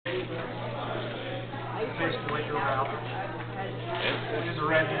basically what you're about. Which is a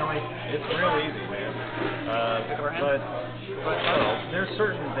red really. It's real easy, man. But I don't know. There's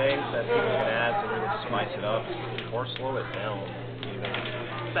certain things that people can add to really spice it up or slow it down. Even.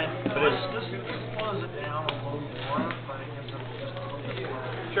 Same. But this slows it down a little more, but it gives it just a little bit more.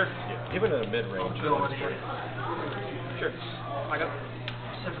 Sure. Yeah. Even in a mid-range. Sure. I got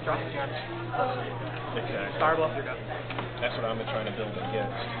Pacific drop. Exactly. Fireball off your gun. That's what I've been trying to build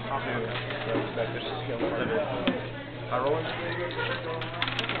against. Too. So expect this skill part of it. High rolling?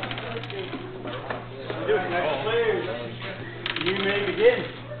 You may begin.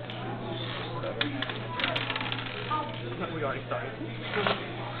 We already started.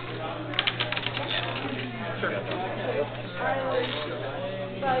 Sure.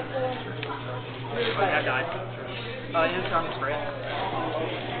 Oh, yeah, I died. Yeah, it's on the spray.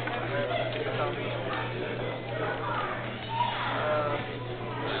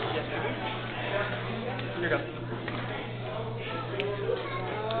 Yes, here you go.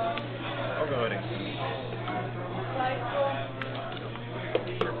 I'll go ahead and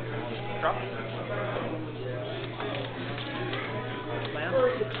Drop. Land.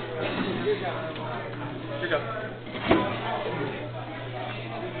 Here you go.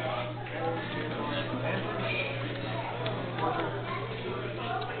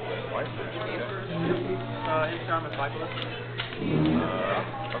 His arm is 5 bullets.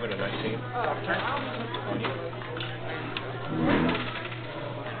 I'll go to 19. Drop turn. On you.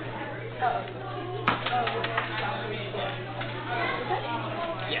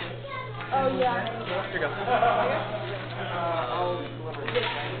 Yeah. Oh, yeah. Here you go.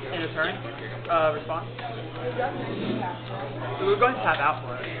 End of turn. Response. We're going to tap out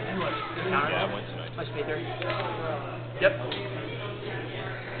for it. Counter. Yeah, I went tonight. Much paid there. Yep.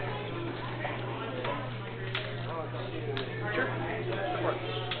 Sure. Support.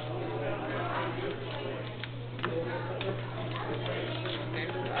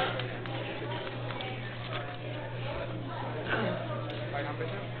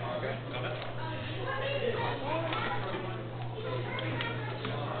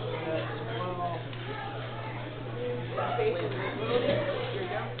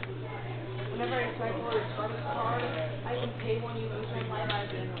 Whenever I cycle or start a car, I can pay when you lose my life as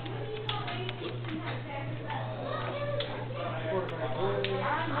in. I'm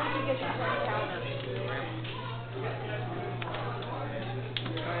going to get you some counter.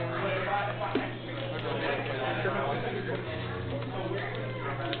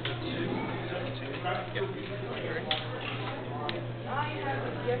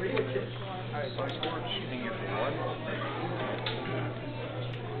 Shooting you for 1.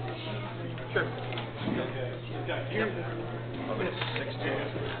 Sure. Yep. I'll go to 16.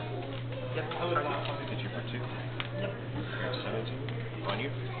 Yep. Hit you for 2. Yep. 17. On you.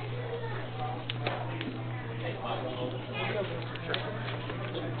 Sure.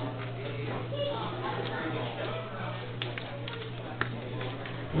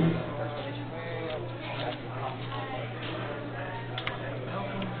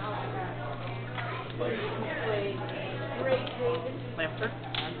 Lamp, sir.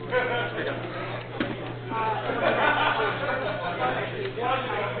 Here you go.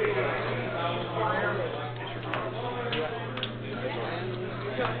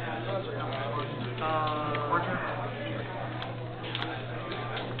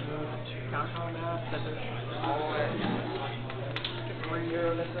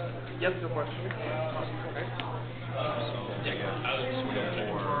 Yep, go for it.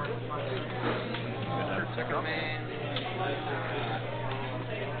 Second up.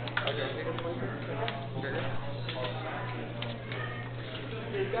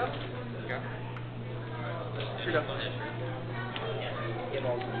 There you go. Shoot up.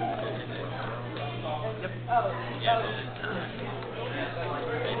 Yep. Oh.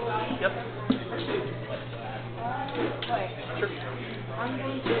 Yep. Wait. Sure. I'm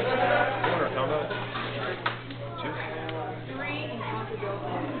going to Order combo. 2. 3 and counter go.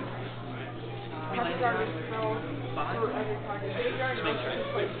 Three Counter lanes. guard is thrown 5. through every card. If you guard Just make sure. is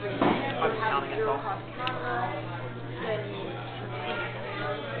play 3. I'm Have counting it 0 all. cost counter. Then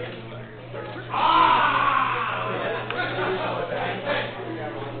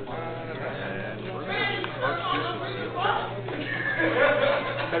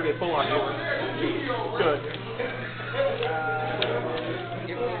Better be a full on here. Good.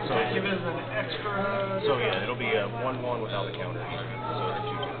 So, Give it an extra. so yeah, it'll be a 1-1 without the counter. So it's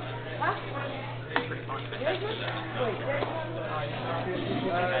GG. huh? Pretty fun. Wait, there's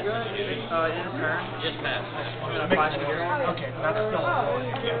In turn. Just pass. I'm gonna apply it here. Okay, That's still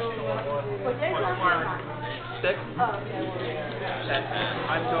But there's not. 6. Oh, okay. Okay.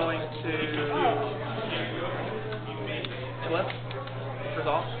 I'm going to Flip.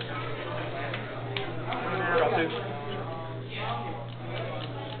 Resolve. Draw 2.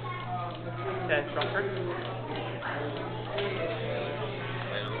 Okay, draw 3.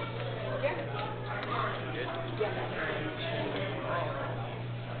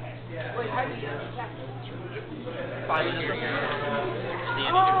 Wait, how do you attack? 5 minutes. The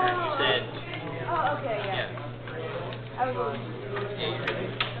end of your turn, you said. Oh, okay, yeah. Yeah. I was going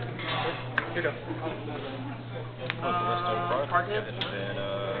Here you go. Card hit. And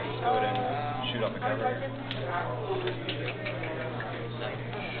let's go ahead and shoot off the cover.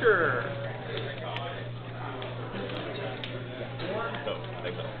 Sure. No,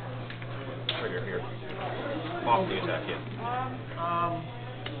 exile. Trigger here. Off the attack hit.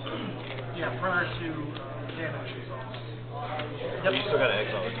 Yeah, prior to damage results. Yep. You still got to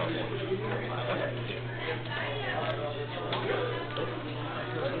exile the top one.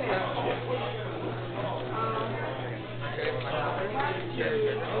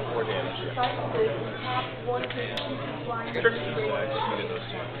 Yeah. 4 damage. top 1, 2, 3, flying. Sure. So I executed those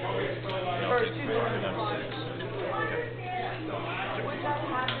two. And I'll take 4 and I'm 6.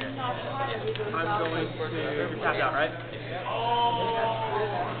 I'm going to tap out, right?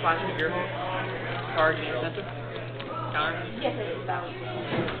 Flash figure. Target center. Counter. Yes, it is that one.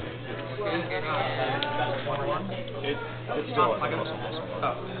 It's still at the muscle.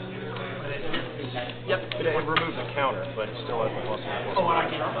 Oh. Yep. It removes the counter, but it still has the muscle. Oh, I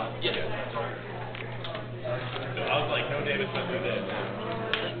can't. Yeah. I was like, no damage, but do this.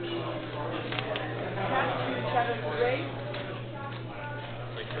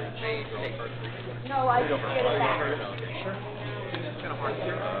 No, I just get it back. Sure. Kind of hard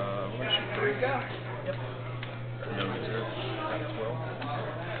here. We're going to shoot 3. Go. Yep. No reserve. That's 12.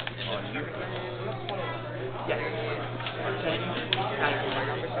 On you. Yes. Okay.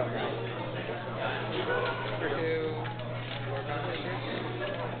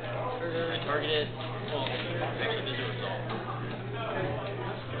 Targeted. Well, actually, this is a resolve.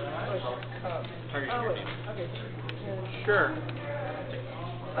 Target your name. Sure.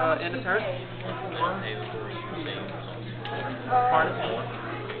 End of turn. Hey, before you say Hard.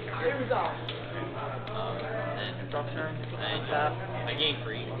 It was off. and Drop turn. I Tap. gain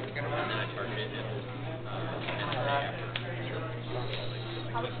 3, and then I target it.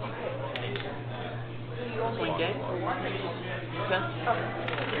 Swing game. 10. Okay.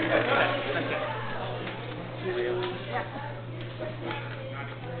 Yeah.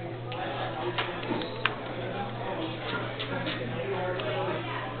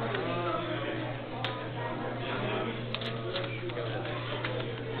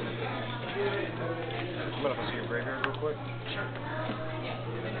 I'm going to see your graveyard real quick. Sure.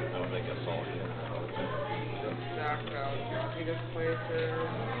 I'll make a solid hit.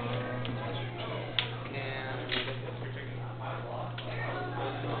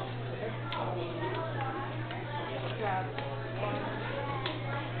 Grab.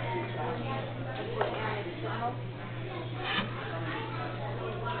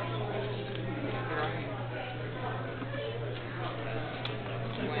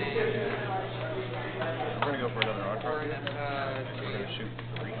 We're going to go for another arc. We're going to shoot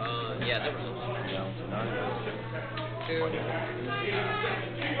 3. Yeah, that was Down to 9.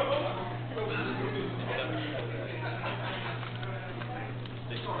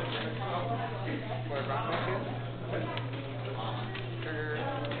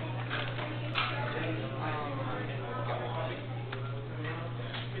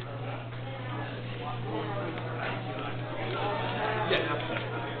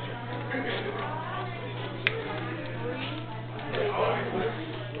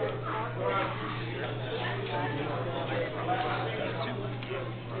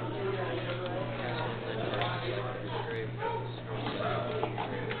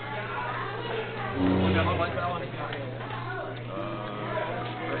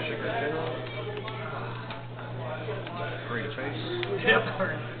 3 to face. Yep.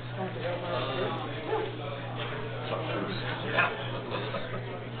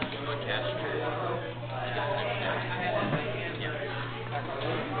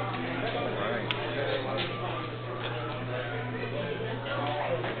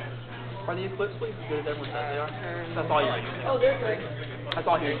 Are the Eclipse please as good as everyone says they are? That's all you do. Oh, they're good. That's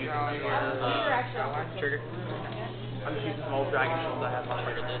all you do. These are actually awesome. Trigger. I'm just using some old dragon shields I have. I'll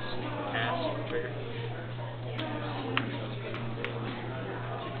trigger this. Cast. Trigger.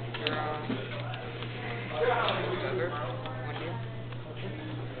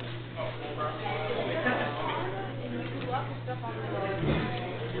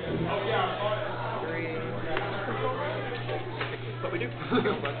 What we do?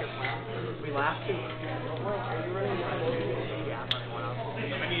 We laughed too. Yeah, I'm running one up.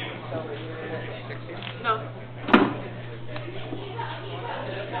 No.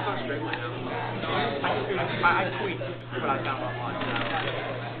 It's not straight right now. I tweaked what I found online.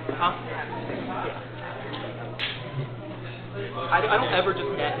 Huh? Yeah. I don't ever just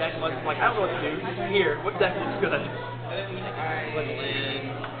net deck unless I'm like, I don't know what to do. Here, what deck looks good? Let's land.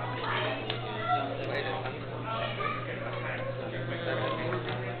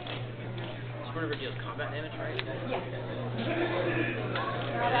 Whatever deals combat damage, right? Yeah.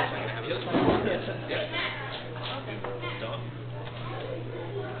 Done.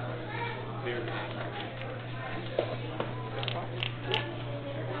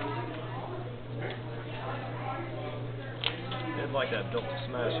 Did like that Built to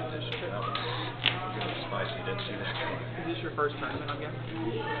Smash edition. That was really spicy. Didn't see that coming. Is this your first tournament, I'm guessing?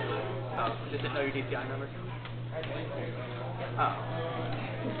 Oh, just didn't know your DPI number? Oh.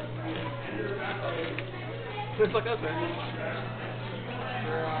 It's like us, man.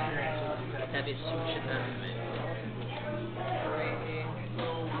 That'd be some shit that man.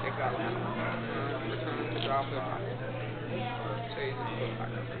 It got return the drop of so you just put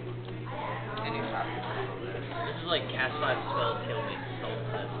back up. And you have to. This is like cast 5 spells kill me.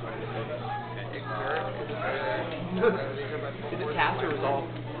 Is it cast or resolve?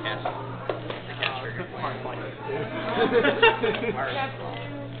 Cast. The cast trigger. Mark's like this too.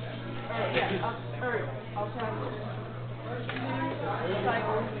 I'll try to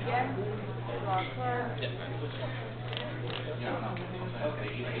cycle again. Draw a card.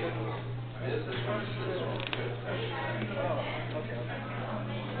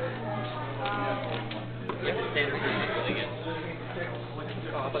 Standard really good.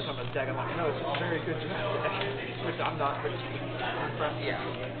 Oh, I thought something about deck. I'm like, no, it's a very good draft deck. Which I'm not impressed. Yeah.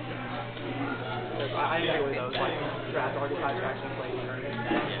 Because I enjoy those, like, draft archetypes are actually played in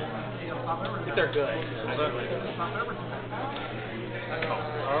tournaments. If they're good. My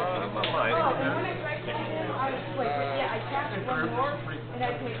mind. I tapped one more, and I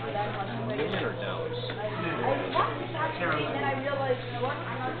paid for that much. Julian or Dallas? I wanted to tap three, and then I realized, you know what,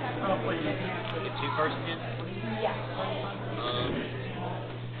 I'm not tapping three. Get 2 cards again? Yeah.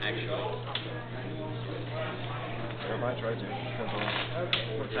 Actually. Or might try to. Depends on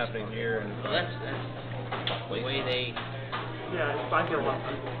what's happening here and. Well, that's the way they. Yeah, I feel well.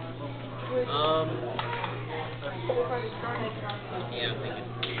 Yeah, I'm thinking.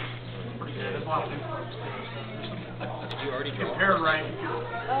 Pretty good. There's a lot of new folks. Did you already draw? Compare right.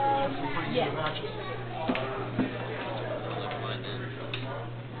 Yeah. Matches. Look mine then.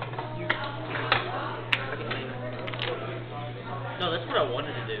 No, that's what I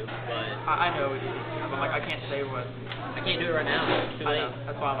wanted to do, but I know it is. I'm like, I can't say what. I can't do it right now. It's too I late. know.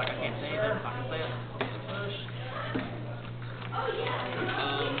 That's why I'm like, I can't say it. I'm not gonna say it.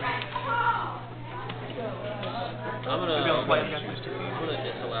 I'm gonna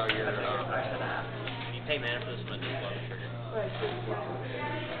disallow your. If you pay mana for this, I'm gonna disallow the trigger.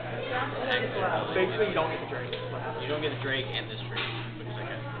 Basically, you don't get the drink. What happens? You don't get the Drake and this trigger, which is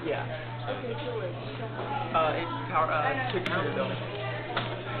okay. Yeah. It's power. Quick power building.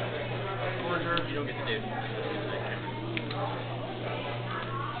 You don't get the dude.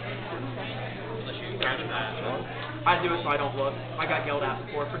 Unless you counter that. I do it so I don't look. I got yelled at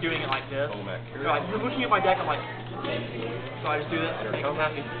before for doing it like this. Oh, Mac. They're like, you're looking at my deck. I'm like, so I just do this. Make them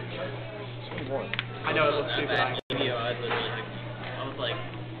happy. I know it looks stupid. That video, I was like,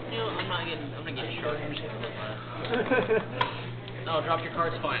 you know, I'm not getting sharp. I'm just gonna look mine. No, drop your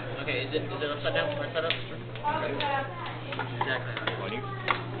cards, fine. Okay, is it upside down? Right side up? Exactly. On you?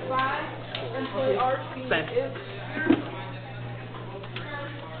 Send.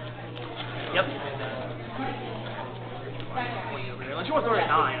 Yep. Unless you want to start at 9,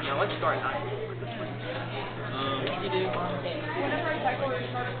 I mean, let's start at 9. What do you do?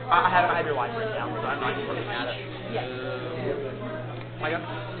 I have your life written down, so I'm not just looking at it. Micah?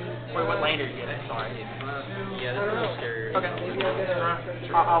 Wait, what land are you getting? Sorry. Yeah, this is a little scarier. Okay.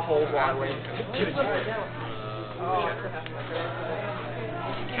 I'll hold while I wait. Give it to you.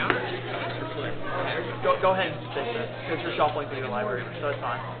 Counter? Or flip? Go ahead and fix it, because you're shuffling through your library, so it's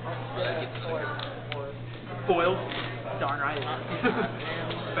fine. Foiled? Darn right it is.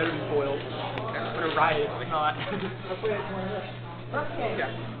 Better be foiled. Better right it's not. Okay. Yeah.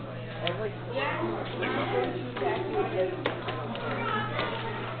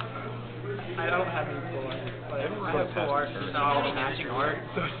 I don't have any full art. But I have full art, it's not all the matching art,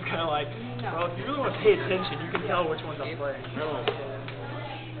 so it's kind of like, well, if you really want to pay attention, you can tell which ones I'm playing.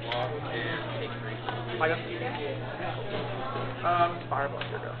 Micah? Fireball,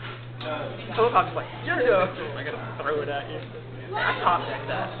 your go. So if I'm just like, your go, I gotta throw it at you. I top deck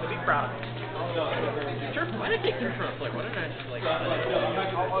that, so be proud of me. Sure. Why did I take third from a flick? Why didn't I just like? What?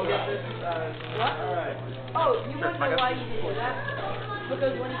 Oh, you want to know why you do that?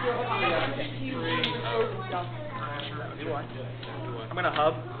 Because when you go on stuff. Do what? I'm gonna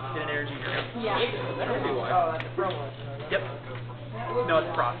hub, get an energy drink. Yeah. That'll be why. Oh, that's a promo. Yep. No, it's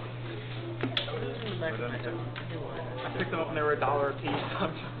Frost. I picked them up and they were $1 a piece.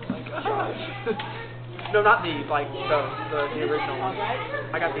 I'm just like, no, not these, like the original ones.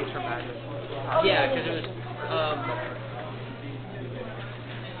 I got these from Magic. Yeah, because it was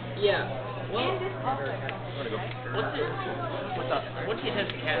yeah. Well, what's it? What's up? Once he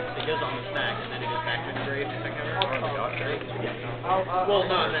attempts to cast, it goes on the stack and then it goes back to the grave. Is that cover? Well,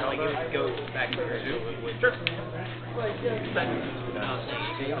 no, I meant like it would go back to the grave. Sure. No, I'm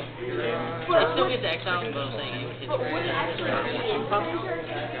saying it still gets exiled, but I'm saying it hits grave.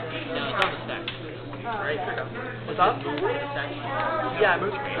 No, it's on the stack. Right, sure go. What's up? Stack. Yeah, I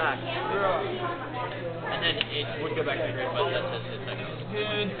moved to the stack. And then it would go back to the grave, but that says it's exiled.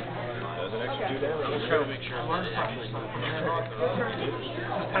 Does an extra 2 damage. I'm trying to make sure that it actually.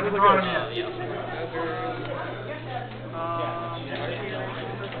 How does it go?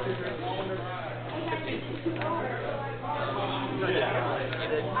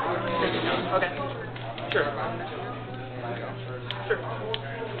 Okay. Sure. Sure.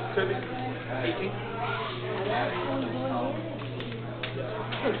 Could be. 18.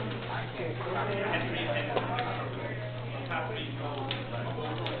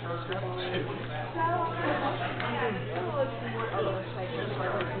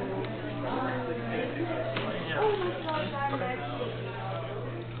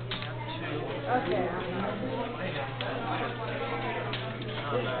 Okay.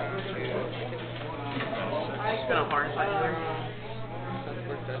 It's gonna harness like here.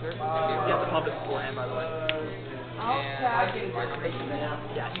 You have to pump it beforehand, by the way.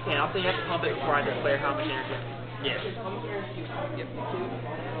 Yeah, you can. I'll say you have to pump it before I declare how much energy. Yes. Yep.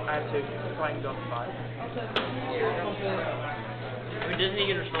 I have 2, so I can go up to 5. I mean, doesn't he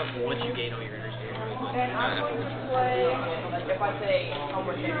get responsible once you gain all your energy? And I'm going to play. Like if I say how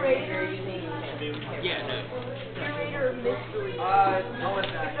much energy you're using. Yeah, no. Curator Mystery. No,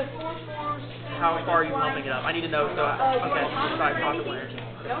 it's not. It's a 4/4. How far are you pumping it up? I need to know. So, okay, so I possible energy.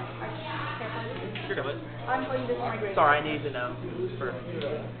 No, I can't play this. Sure, go ahead. I'm playing this my grade. Sorry, I need to know first.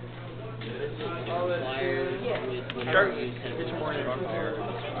 Flyer with whatever you use Get your more energy.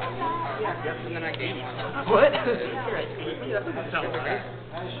 Yep, and then I gain 1. What? You're right. That doesn't sound right.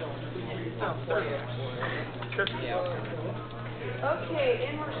 Oh, 30. Sure. Okay,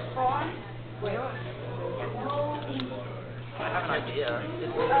 in response. Wait. I have an idea.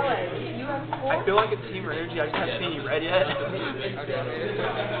 Alright, you have 4. I feel like it's team energy. I just haven't seen you red yet. That's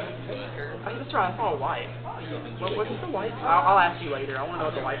right. I saw a white. What's the white? I'll ask you later. I want to know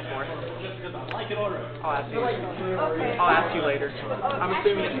what the white's for. I'll ask you. Okay. I'll ask you later. I'm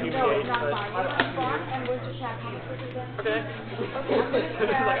assuming it's No, UVA, not but. mine. Response and Winter Champion. Okay.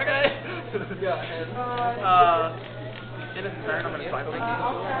 It's like, okay. In a turn, I'm going to cycle.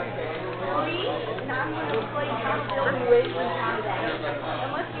 I'll have 3, and I'm going to play Countdown with and Count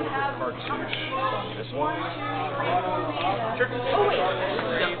Down. Unless you have Cartouche. This 1, 2, 3, 4 one. mana. Sure. Oh, wait.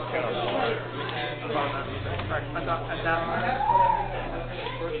 Yep. Alright, I'm down.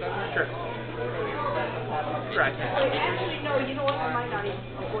 Sure. Right. Wait, actually, no, you know what? I might not even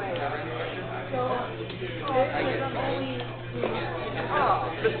play. So, because I'm only.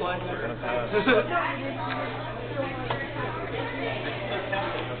 Oh. This one. You're gonna pass.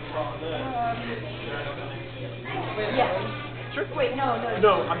 Yeah. Sure. Wait, no.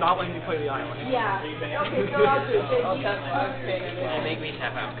 No, I'm not letting you play the island. Yeah. Okay, so I'll do it. So They make me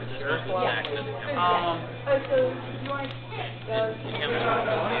tap out because it's multiple attack doesn't count. so you want to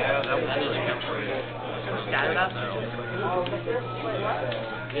Yeah, that doesn't count for you. Scatter that?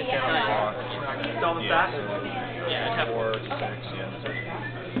 Still on the stack? Yeah, tap 4 to 6,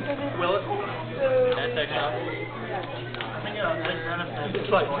 yeah. Will it? That's extra.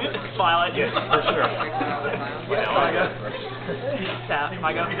 It's like, file it. Yes, for sure. Yeah, my go. Tap, my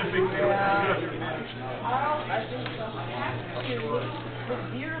go. the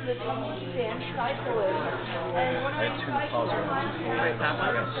beer of the stand cyclist. And when I had 2 puzzles. Right, tap, my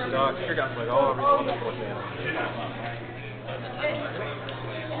go. Stuck. Here goes. Like, oh, everything's with me.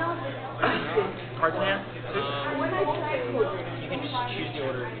 Cards in hand? When I cycle, You can just choose the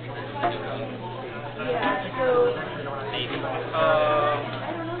order. yeah, so Maybe.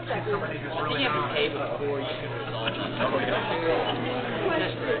 I don't know exactly. I think you have to pay before you can launch on Oh, yeah.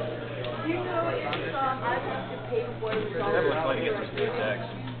 That's correct. Do you know if I have to pay before the Everyone's fighting against these decks.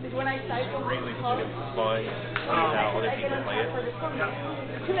 Like when I cycle really with clubs, fun seeing how other people play it.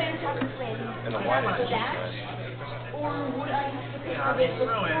 could I untap this land? And the why for is that? Or would I have to pay for this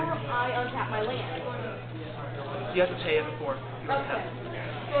before I untap my land? You have to pay it before. Okay.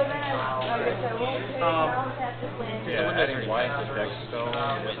 So then I guess I won't pay, I'll untap this land. Yeah, adding Y to deck spell.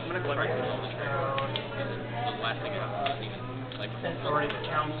 I'm gonna go right to the last thing like Or the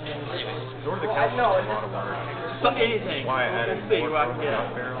council. Door to the council is a lot of work. So anything. Why I added Let's see more what I can get.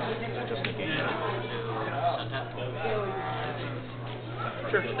 drop barrel, just negate it.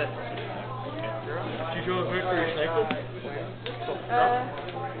 Sure. Did you go for your cycle?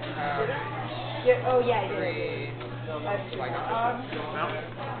 Yeah, oh yeah, I did. No? I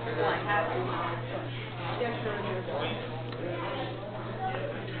have to. Yeah, sure.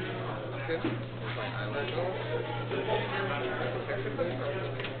 Good. I let go.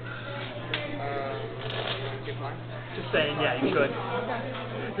 Keep flying. Just saying, yeah, you should.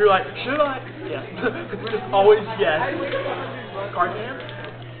 You're like, should I? Yeah. Just always yes. Card game?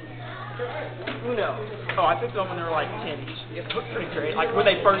 Uno. Oh, I picked them up when they were like 10 each. It looked pretty great. Like when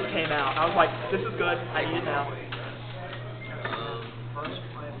they first came out, I was like, this is good. I need it now.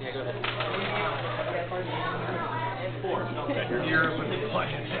 Yeah, go ahead. You're with the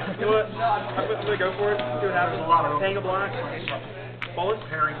players. You know what? I'm gonna go for it. See what happens. Hang a black. Bullet.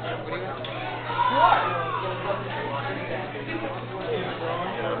 Pairing.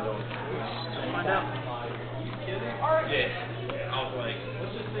 Find out.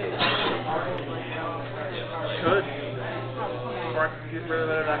 Could. Or I could get rid of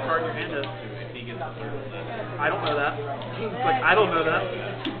that card in your hand is. I don't know that. Like, I don't know that.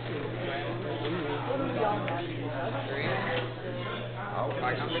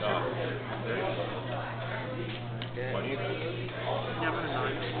 Like on the top. What do you think? Yeah, I'm gonna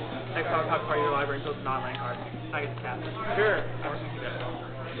 9. Exile top card of your library until it's not a rank card. I get to cast it. Sure.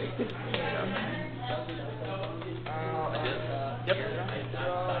 Yep.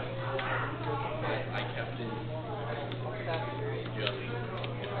 I kept it.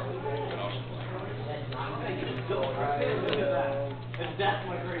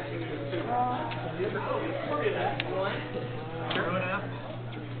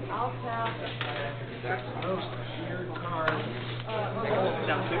 I'll tap. That's the most weird card.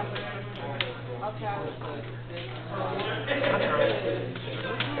 Down 2. I'll tap.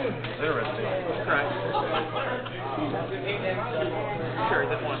 Interesting. Correct. Sure,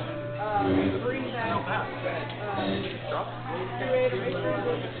 that one. Bring back. Drop.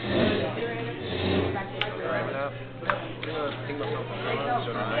 Back to my Wrap it up. I'm gonna think myself on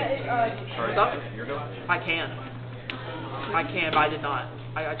Sorry, Stop. you're go. I can, but I did not.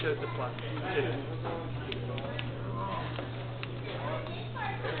 I chose this one.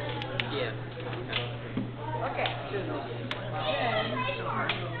 Yeah. Okay.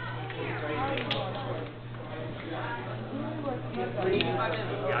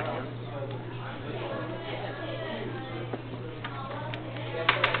 Yeah, I can.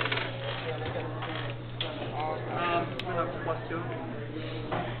 +2.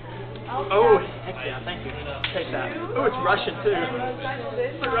 Oh, heck yeah, thank you. Take that. Oh, it's Russian too.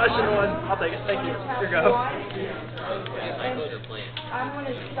 It's the Russian one. I'll take it. Thank you. Here you go. I'm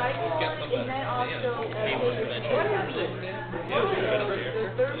gonna cycle and then also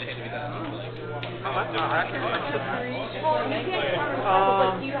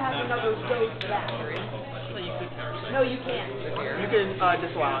do you have another go for that? No, you can't. You can disallow it.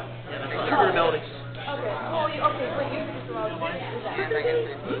 Trigger abilities. Okay. Well, but you can disallow it.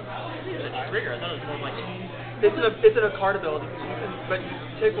 Trigger, I thought it was more like It's a card ability, but you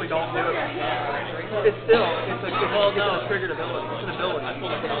typically don't do it. It's still, it's a triggered ability. It's an ability.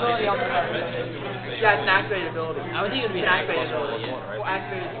 Yeah, it's an activated ability. I would think it would be an activated ability. Well,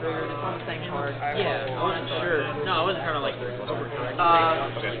 activated is triggered. It's on the same card. Yeah, I wasn't sure. No, I wasn't trying to like overcorrect.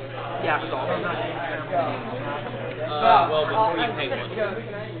 Yeah, it's all. Well, before you pay one.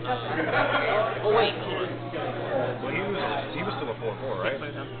 Oh wait, hold on. Well, he was still a 4/4, right?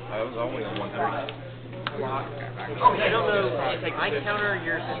 I was only a 1/3. I don't know if I counter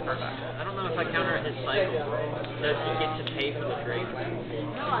yours is perfect. I don't know if I counter his cycle. Does he get to pay for the trade?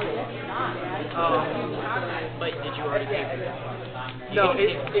 No, I guess not. But did you already pay for it? No,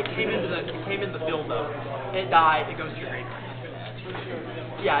 it came in the field though. It died. It goes to your grave.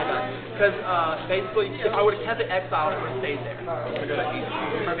 Yeah, it does. Because basically, if I would have kept it exiled, it would have stayed there.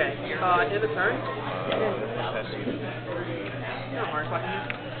 Okay. In the turn. No, Mark, what can you?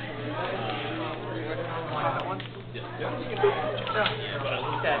 That one?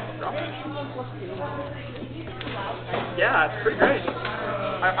 Yeah, it's pretty great.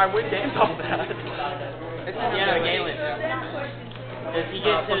 I win games off that. Yeah, Galen. If he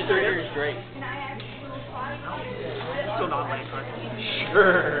gets hit his trigger, it's great. Still not lane, right?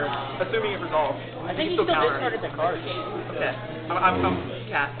 Sure. Assuming it resolves. I think he can still counter. discarded the card. Okay. I'm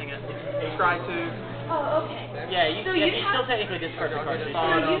casting it. Try to. Oh, okay. Yeah, you So yeah, you you have- still technically discard the card. So you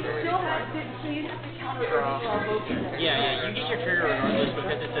still have to, so you have to counter or draw both of them. Yeah, you get your trigger regardless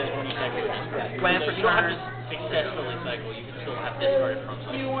because it says when you cycle discard. Land So for you don't have turn. to successfully cycle. You can still have discarded from Do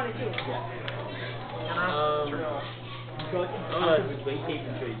cycle. you want to do it?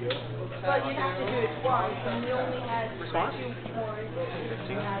 But you have to do it twice, and you only had Response? 2 points.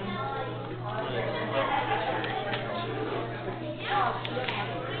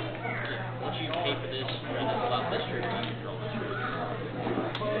 Once you pay for this, and then allow this trigger, you can draw this trigger.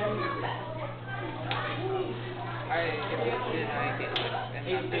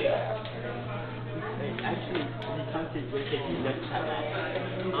 Actually, the concept will take you next time.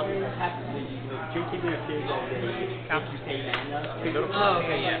 Drinking their food all day, you pay mana. Oh,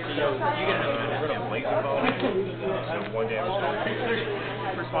 okay, yeah. So you get another We're one. gonna blazing ball. So 1 damage.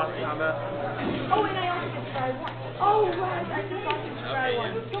 Response to combat. Oh, and I also get to try one. Oh, right, I forgot to try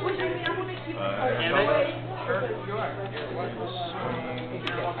one. Which I mean, I'm going to keep it away.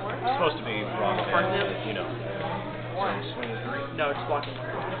 It's supposed to be wrong, you know. Swing 3. No, it's blocking.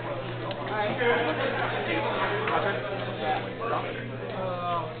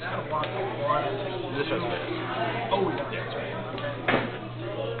 This has been. Oh, yeah, that's right.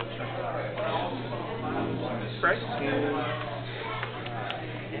 Spray?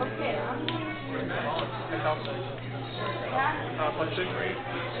 Okay, I'm Plus 6. I'll put 13.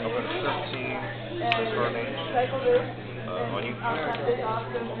 Discard range. cycle this. On you. I'll shut this off,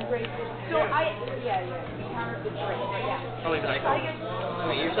 so you break it. So yeah, you counter the break, yeah. I'll leave it. I guess,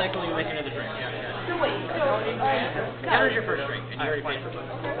 Wait, you're cycling, you make another drink. Yeah. so wait, Counter's your first drink, and you already paid for it.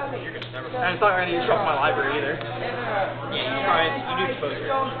 okay. You're good. That works. And it's not ready to show off my library either. Yeah, you try it. You do exposure.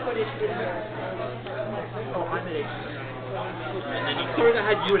 Don't put it in there. Oh, I'm at 8. And then you So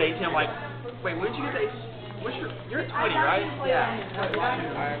I had you at 18. I'm like, wait, when did you get to 8? What's you're at 20, right? Yeah.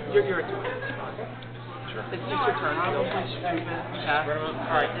 You're at 20. Sure. It's just your turn. I'll play stupid. Yeah.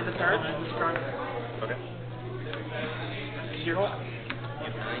 Alright, in the turn. Okay. Your hold.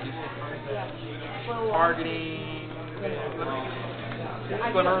 Targeting.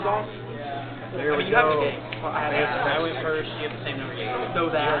 Glimmers off. There we you have go. the game. Well, I have I went first. You have the same number you have. know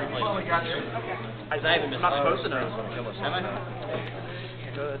that. I haven't been. I'm not supposed to know. Have I?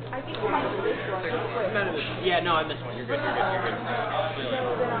 Good. I think you might do this one. Yeah, no, I missed one. You're good. You're good.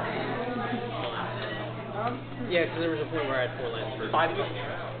 Yeah, because there was a point where I had 4 lands for 5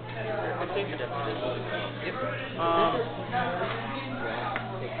 I think it definitely is. Yep.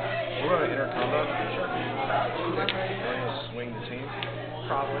 We're going to enter combat. We're going to swing the team.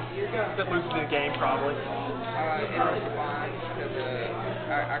 Probably. If it loses the game, probably. In response to the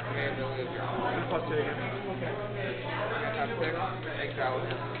activate ability of your arm. Plus 2 again. Top 6, exile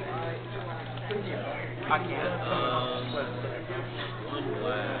him. I can't. One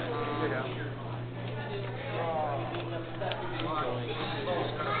black. Here you go.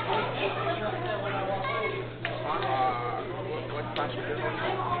 What class you doing? I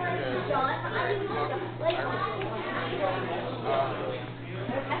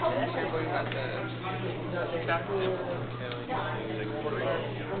can't believe that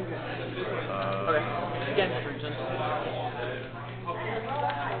Okay. Again.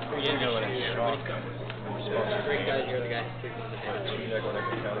 You're going to let it shock. Great guys, you're the guy.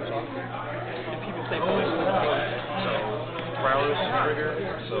 And people say, So, prowess trigger.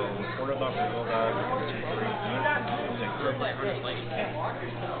 So, ornithop will die. 2, 3.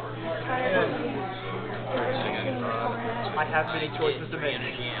 I have many choices to make.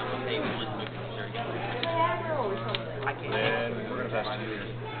 I can't. And we're going to pass to you.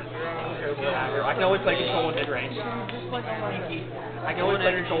 I can only play control in mid-range. I can only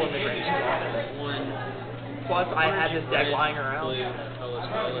play control in mid-range. Plus, I had this deck lying around.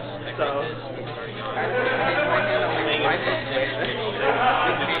 So,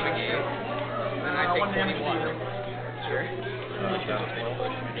 and I take 21. Sure.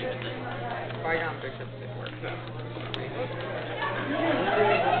 Bygone bishops didn't work.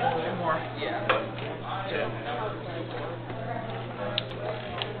 Yeah.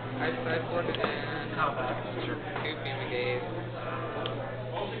 I sideboarded in combat. Sure. 2 beam engage.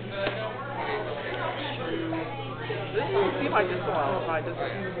 this seems like this one. I just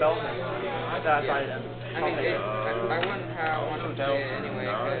felt that item. I mean, I wouldn't have wanted to play it anyway,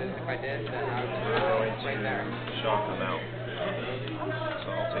 because if I did, then I would just right there. Shock them out. So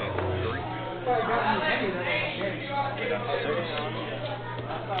I'll take 3. I got 6.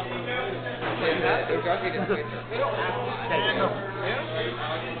 Yeah, the drug didn't switch. They don't have to.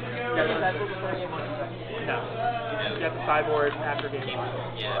 No. You have to sideboard after game 1.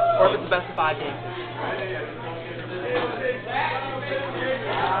 Yeah. Or if it's the best of 5 games.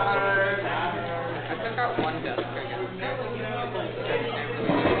 I took out one death trigger.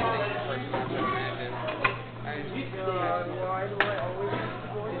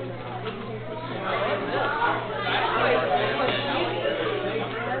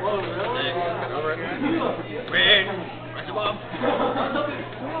 Wait, press the bomb.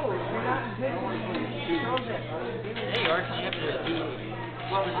 Hey, Arch, you have to be. You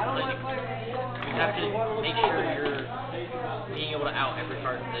have to make sure you're being able to out every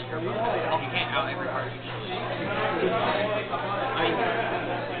card that you're opponent. If you can't out every card, you just lose. I mean,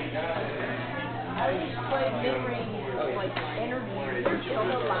 I played mid-range, like, energy, so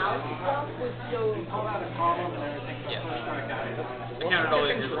the loud stuff was so... yeah. Countered all of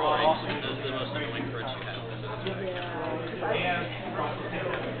your drawings. Those are the most annoying cards you have.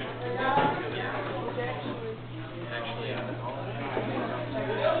 Actually,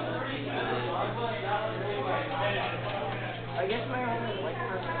 I guess my only like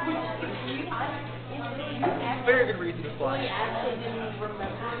Very good reason to I fly. actually didn't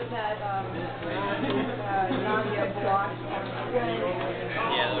remember that Nadia blocked.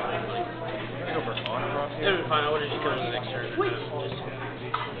 yeah, that would be funny. Go for an on cross It here. would be fine. I would have just go to the next turn. Which?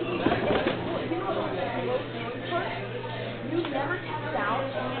 Just, You never tapped out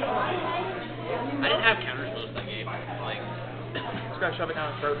any of my head. I didn't have counters most of the game. Like, Just gotta shove it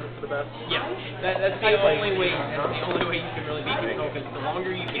down his throat for the best. yeah, that's the only way. That's the only way you can really beat people. Because the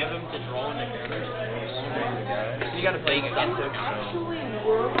longer you give them to draw into counters, the longer You gotta play against it. Actually,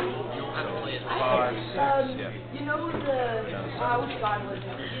 worried. you don't have to play as much. 5, 6, yeah. You know the which god was it?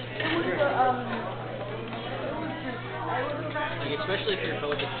 It was the Like, especially if your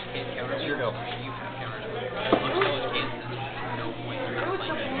opponent just can't counter you, Go. you have counters. If you know it can't, there's no point in it was the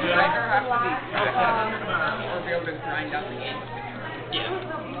playing blue I either have to be black, or be able to grind out the game. Yeah.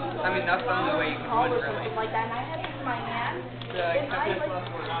 I mean, that's the only way you can win, or really. something like that, and I had it in my hand. The And I like,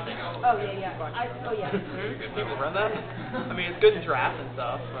 oh yeah. Oh yeah. People run that? I mean, it's good in draft and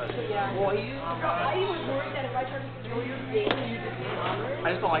stuff, but Yeah. Well, I was worried that if I tried to steal your game, you just counter.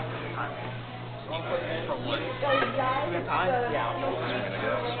 I just don't like the time. For what? Those guys, We have time? Yeah. No.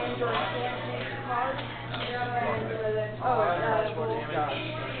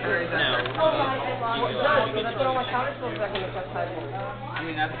 That's what all my counters for a second if I type it. I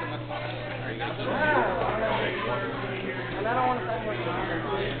mean, that's the most fun. And I don't want to type more counters. I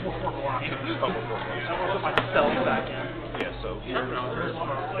want to put myself back in. Yeah, so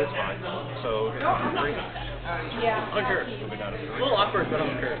it's fine. So, 3. Yeah. Uncurved. Moving down to 3. A little awkward, but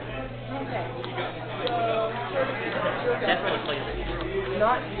uncurved. Okay. Definitely plays it.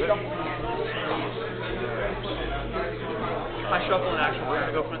 Not I shuffle in action. We're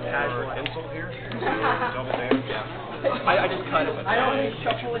gonna go for the casual. Insult here. Double damage. Yeah. I just cut it. I don't need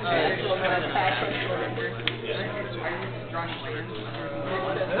shuffle with casual when I'm passionate.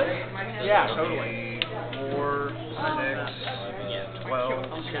 Yeah, totally. 4, 6,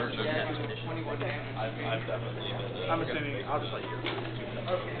 12, 13. I've definitely been. I'm assuming I'll just let you go.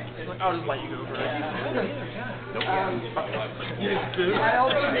 I'll just let you go for it. Nope. You just do? I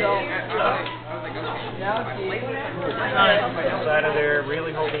also don't. Now, Side of there,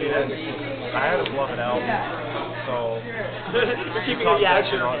 really hoping that I had to bluff it out. So, You're keeping thought it, yeah, that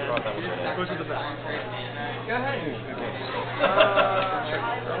sure. shit on, thought that was it. Which is the best? Go ahead.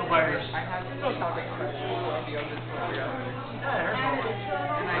 Bires.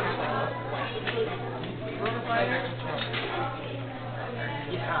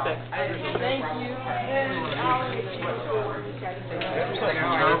 Thank you. And I'll get you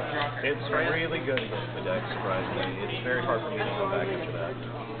It's really good against the deck, surprisingly. It's very hard for me to go back into that.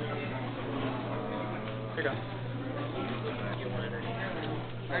 Here you go.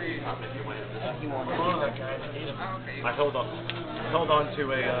 I held on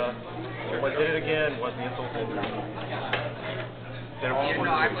to a, what did it again, was the insult. Then it was No,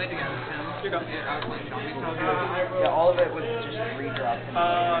 I played against him. Here you go. I was playing Shelby. Yeah, all of it was just redrop.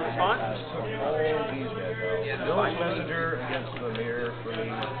 Response? all these guys out. Village Messenger against the mirror for me.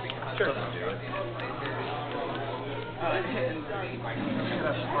 Sure. Doesn't do it.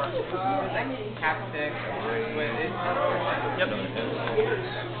 Capstick with it. Yep.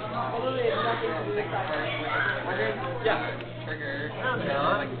 Yeah. Trigger.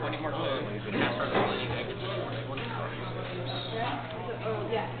 Yeah. Like 20 more clues. Oh,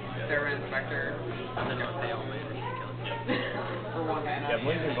 yeah. Server Inspector. And then I'll pay all my energy to kill it. For 1 mana. Yeah,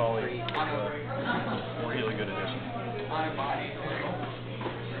 Blazing Volley is a really good addition. On a body.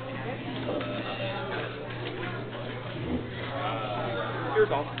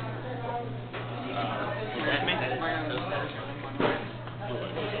 call. That makes sense.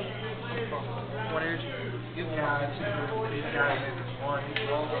 What is? Yeah, it's these guys in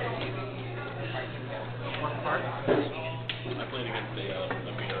one part. I played against the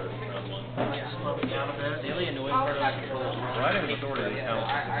VR round one. Slow it down a bit. The only annoying part of that control is Riding with authority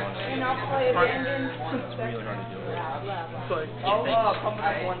counts as one. And I'll play abandoned. It's really hard to do. It's like, Oh, pumping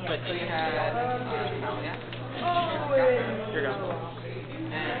up one. So you had, yeah. Oh, here you go.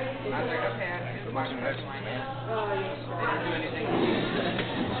 And I was like, okay, I should watch the rest of mine. They didn't do anything.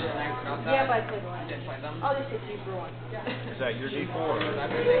 Yeah, but I played one. Didn't play them. I'll just hit you for one. Is that your D4 or?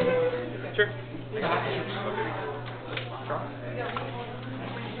 Sure. Here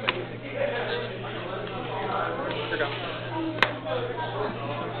you go.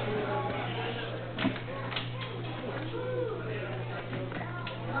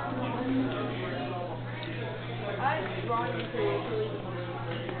 I'm drawing into Italy.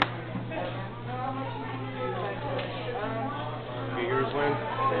 Figures win.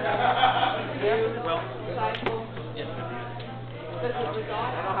 Well, Cycle. Yes. Does it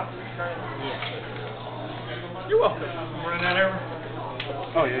resolve? Yeah. you're welcome. Running that over?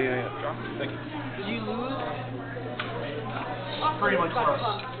 Oh, yeah. Thank you. Did you lose? Pretty much close.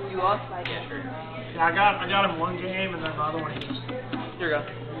 You lost? Yeah, sure. Yeah, I got him one game, and then the other one he just Here you go.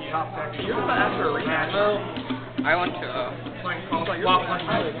 top deck. You're about to ask for a rematch. I went to Like, It's like you're flop like,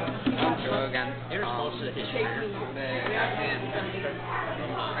 like against Here's most of the history. the Afghan.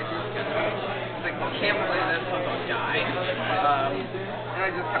 I just like can't play this, I'll die. And I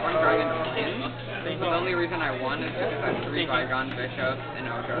just kept on drawing into pins. The only reason I won is because I had 3 Bygone bishops and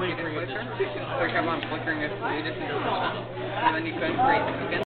I was Displacer. So I kept on flickering his 3 to 6%. And then you couldn't create tokens.